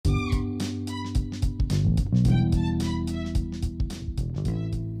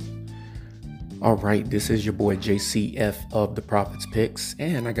All right, this is your boy JCF of the Profits Picks,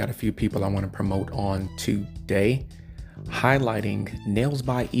 and I got a few people I want to promote on today, highlighting Nails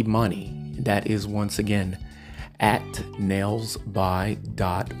by Imani. That is once again at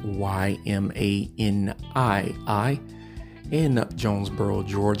nailsby.ymanii in Jonesboro,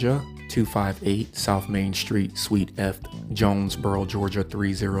 Georgia, 258 South Main Street, Suite F, Jonesboro, Georgia,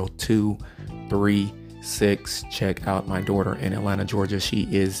 30236. Check out my daughter in Atlanta, Georgia. She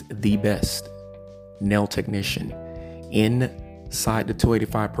is the best nail technician inside the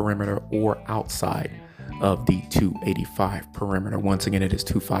 285 perimeter or outside of the 285 perimeter. Once again, it is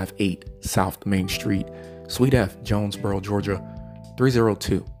 258 South Main Street, Suite F, Jonesboro, Georgia,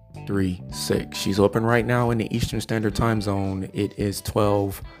 30236. She's open right now in the Eastern Standard Time Zone. It is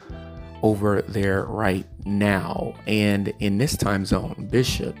 12 over there right now. And in this time zone,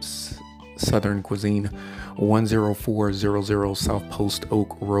 Bishop's Southern Cuisine, 10400 South Post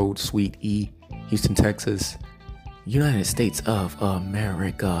Oak Road, Suite E, Houston, Texas, United States of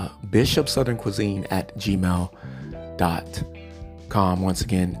America. Bishop Southern Cuisine at gmail.com. Once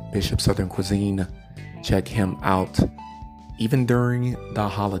again, Bishop Southern Cuisine. Check him out even during the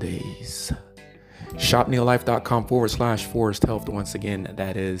holidays. shopneolife.com/Forest Health. Once again,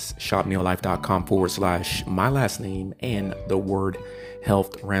 that is shopneolife.com/ my last name and the word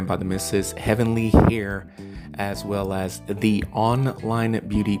health, ran by the Mrs. Heavenly Hair, as well as the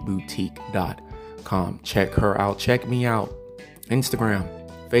onlinebeautyboutique.com. Check her out. Check me out. Instagram,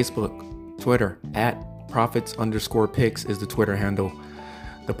 Facebook, Twitter at Profits_Picks is the Twitter handle.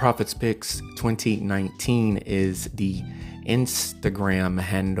 The Profits Picks 2019 is the Instagram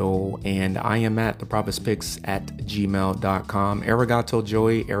handle, and I am at the Profits Picks at gmail.com. Arigato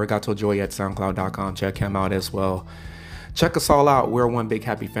Joy at soundcloud.com. Check him out as well. Check us all out. We're one big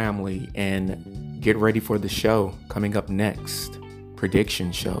happy family, and get ready for the show coming up next.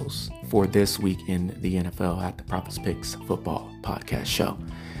 Prediction shows for this week in the NFL at the Profits Picks Football Podcast Show.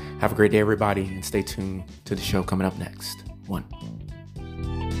 Have a great day, everybody, and stay tuned to the show coming up next. One.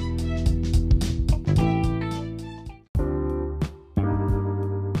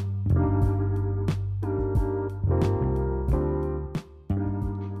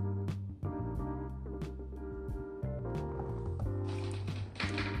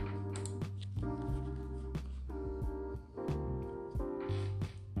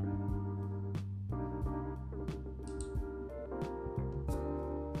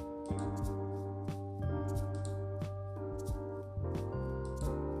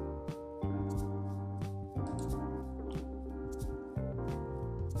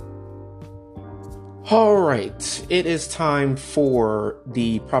 All right, it is time for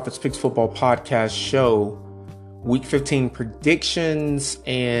the Profits Picks Football Podcast Show, Week 15 predictions,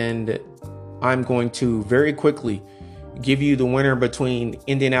 and I'm going to very quickly give you the winner between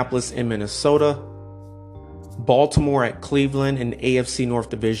Indianapolis and Minnesota, Baltimore at Cleveland in the AFC North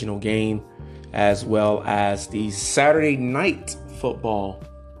Divisional game, as well as the Saturday night football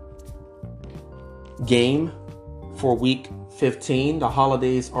game for Week 15. The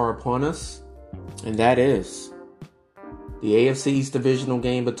holidays are upon us. And that is the AFC East Divisional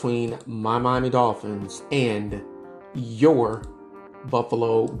game between my Miami Dolphins and your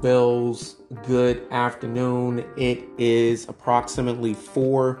Buffalo Bills. Good afternoon. It is approximately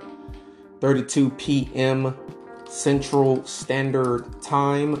 4:32 p.m. Central Standard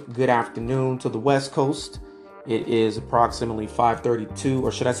Time. Good afternoon to the West Coast. It is approximately 5:32,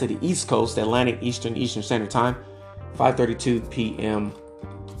 or should I say the East Coast, Atlantic Eastern Standard Time, 5:32 p.m.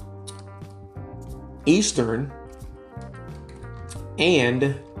 Eastern,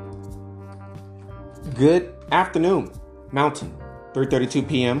 and good afternoon Mountain, 3:32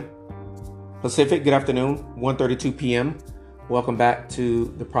 p.m. Pacific. Good afternoon, 1:32 p.m. Welcome back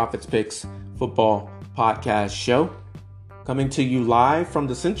to the Profits Picks Football Podcast Show, coming to you live from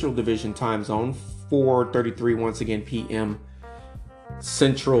the Central Division Time Zone, 4:33 once again p.m.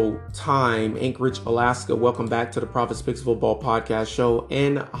 Central Time, Anchorage, Alaska. Welcome back to the Profits Picks Football Podcast Show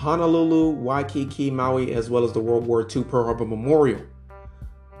in Honolulu, Waikiki, Maui, as well as the World War II Pearl Harbor Memorial.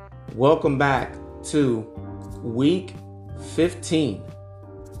 Welcome back to Week 15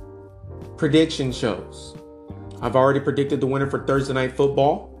 prediction shows. I've already predicted the winner for Thursday Night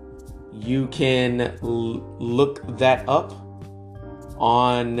Football. You can look that up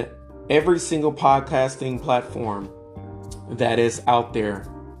on every single podcasting platform that is out there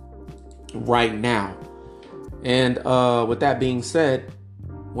right now. And with that being said,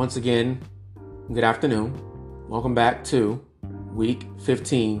 once again, good afternoon. Welcome back to Week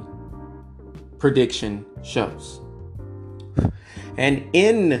 15 prediction shows. And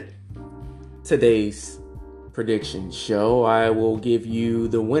in today's prediction show, I will give you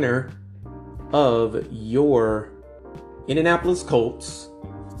the winner of your Indianapolis Colts.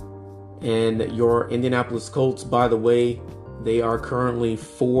 And your Indianapolis Colts, by the way, they are currently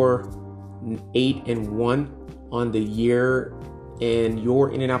 4-8-1 on the year. And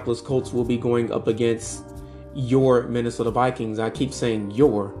your Indianapolis Colts will be going up against your Minnesota Vikings. I keep saying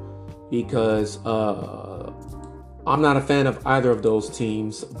your because I'm not a fan of either of those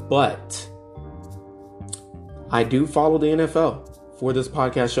teams, but I do follow the NFL for this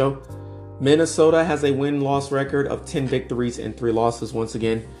podcast show. Minnesota has a win-loss record of 10 victories and 3 losses. Once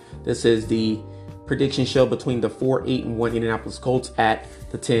again, this is the prediction show between the 4-8-1 Indianapolis Colts at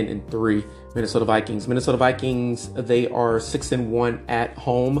the 10-3 Minnesota Vikings. Minnesota Vikings, they are 6-1 at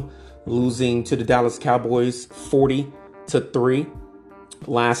home, losing to the Dallas Cowboys 40-3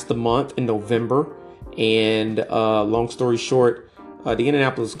 last month in November. And long story short, the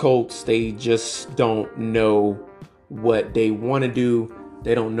Indianapolis Colts, they just don't know what they want to do.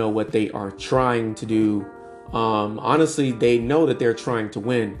 They don't know what they are trying to do. Honestly, they know that they're trying to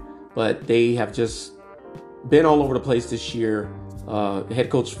win, but they have just been all over the place this year. Head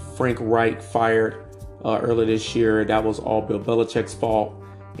coach Frank Reich fired earlier this year. That was all Bill Belichick's fault.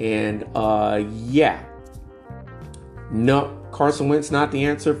 And no, Carson Wentz not the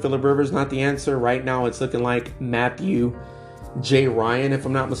answer. Phillip Rivers not the answer. Right now, it's looking like Matthew J. Ryan, if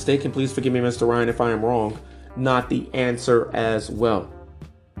I'm not mistaken. Please forgive me, Mr. Ryan, if I am wrong. Not the answer as well.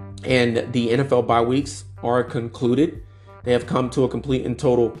 And the NFL bye weeks are concluded. They have come to a complete and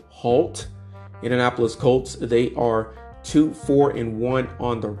total halt. Indianapolis Colts, they are 2-4-1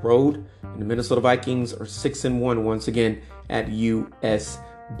 on the road. And the Minnesota Vikings are 6-1 once again at US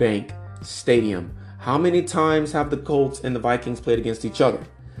Bank Stadium. How many times have the Colts and the Vikings played against each other?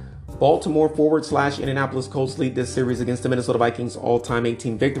 Baltimore / Indianapolis Colts lead this series against the Minnesota Vikings all-time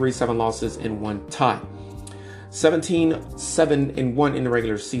 18 victories, 7 losses, and 1 tie. 17-7-1 in the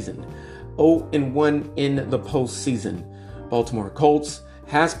regular season. 0-1 in the postseason. Baltimore Colts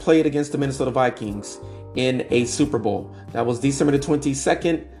has played against the Minnesota Vikings in a Super Bowl. That was December the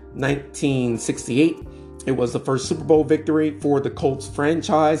 22nd, 1968. It was the first Super Bowl victory for the Colts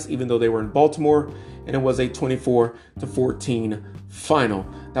franchise, even though they were in Baltimore, and it was a 24-14 final.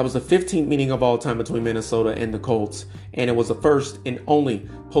 That was the 15th meeting of all time between Minnesota and the Colts, and it was the first and only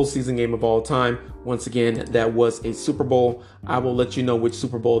postseason game of all time. Once again, that was a Super Bowl. I will let you know which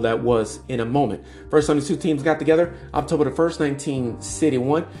Super Bowl that was in a moment. First time these two teams got together, October the 1st,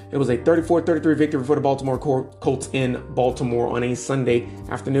 1961. It was a 34-33 victory for the Baltimore Colts in Baltimore on a Sunday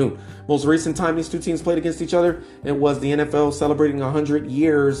afternoon. Most recent time these two teams played against each other, it was the NFL celebrating 100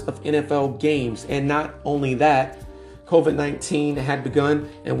 years of NFL games. And not only that, COVID-19 had begun,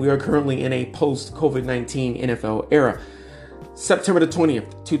 and we are currently in a post-COVID-19 NFL era. September the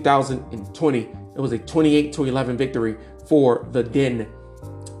 20th, 2020, it was a 28-11 victory for the then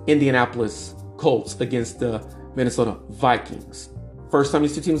Indianapolis Colts against the Minnesota Vikings. First time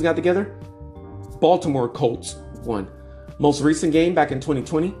these two teams got together, Baltimore Colts won. Most recent game back in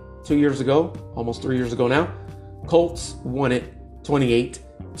 2020, 2 years ago, almost 3 years ago now, Colts won it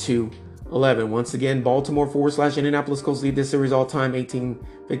 28-11. Once again, Baltimore / Indianapolis Colts lead this series all time, 18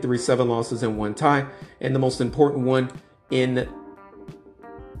 victories, 7 losses, and 1 tie. And the most important one in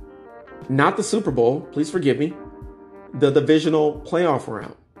not the Super Bowl, please forgive me, the divisional playoff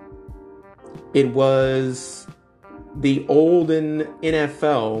round. It was the olden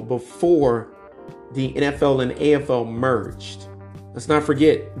NFL before the NFL and AFL merged. Let's not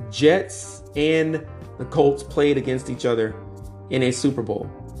forget, Jets and the Colts played against each other in a Super Bowl.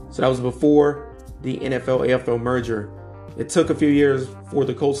 So that was before the NFL AFL merger. It took a few years for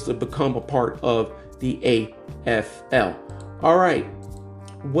the Colts to become a part of the AFL. All right.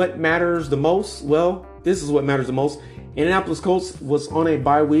 What matters the most? Well, this is what matters the most. Indianapolis Colts was on a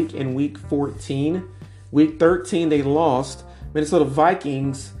bye week in week 14. Week 13, they lost. Minnesota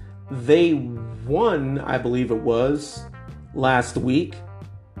Vikings, they won, I believe it was, last week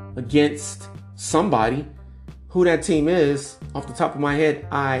against somebody. Who that team is, off the top of my head,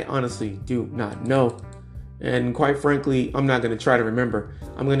 I honestly do not know. And quite frankly, I'm not going to try to remember.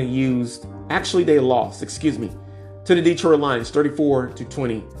 I'm going to use, actually they lost, to the Detroit Lions,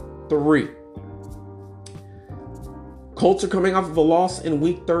 34-23. Colts are coming off of a loss in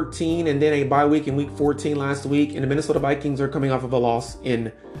week 13 and then a bye week in week 14 last week. And the Minnesota Vikings are coming off of a loss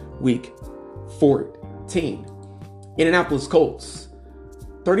in week 14. Indianapolis Colts,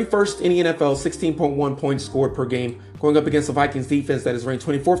 31st in the NFL, 16.1 points scored per game, going up against the Vikings defense that is ranked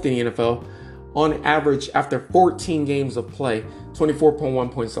 24th in the NFL. On average, after 14 games of play,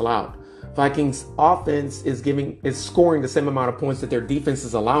 24.1 points allowed. Vikings offense is scoring the same amount of points that their defense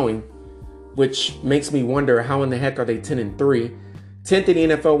is allowing, which makes me wonder how in the heck are they 10-3. 10th in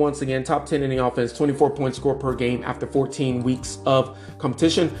the NFL once again, top 10 in the offense, 24 points scored per game after 14 weeks of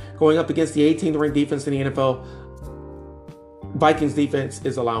competition. Going up against the 18th ranked defense in the NFL, Vikings defense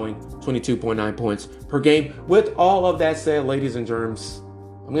is allowing 22.9 points per game. With all of that said, ladies and germs,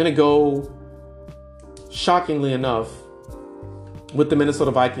 I'm going to go, shockingly enough, with the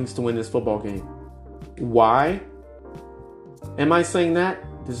Minnesota Vikings to win this football game. Why am I saying that?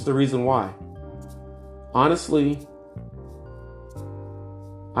 This is the reason why. Honestly,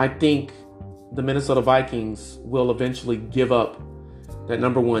 I think the Minnesota Vikings will eventually give up that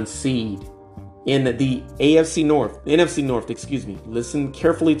number one seed in the NFC North, excuse me. Listen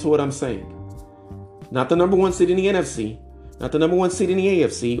carefully to what I'm saying. Not the number one seed in the NFC, not the number one seed in the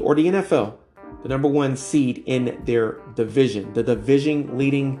AFC or the NFL, the number one seed in their division, the division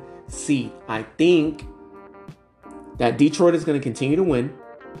leading seed. I think that Detroit is going to continue to win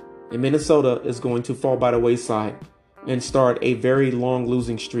and Minnesota is going to fall by the wayside and start a very long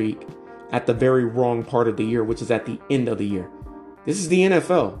losing streak at the very wrong part of the year, which is at the end of the year. This is the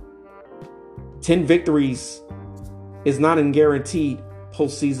NFL. 10 victories is not a guaranteed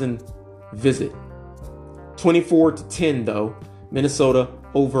postseason visit. 24-10, though, Minnesota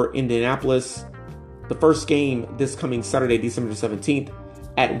over Indianapolis. The first game this coming Saturday, December 17th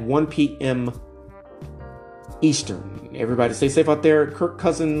at 1 p.m. Eastern. Everybody stay safe out there. Kirk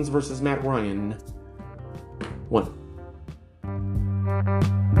Cousins versus Matt Ryan. 1.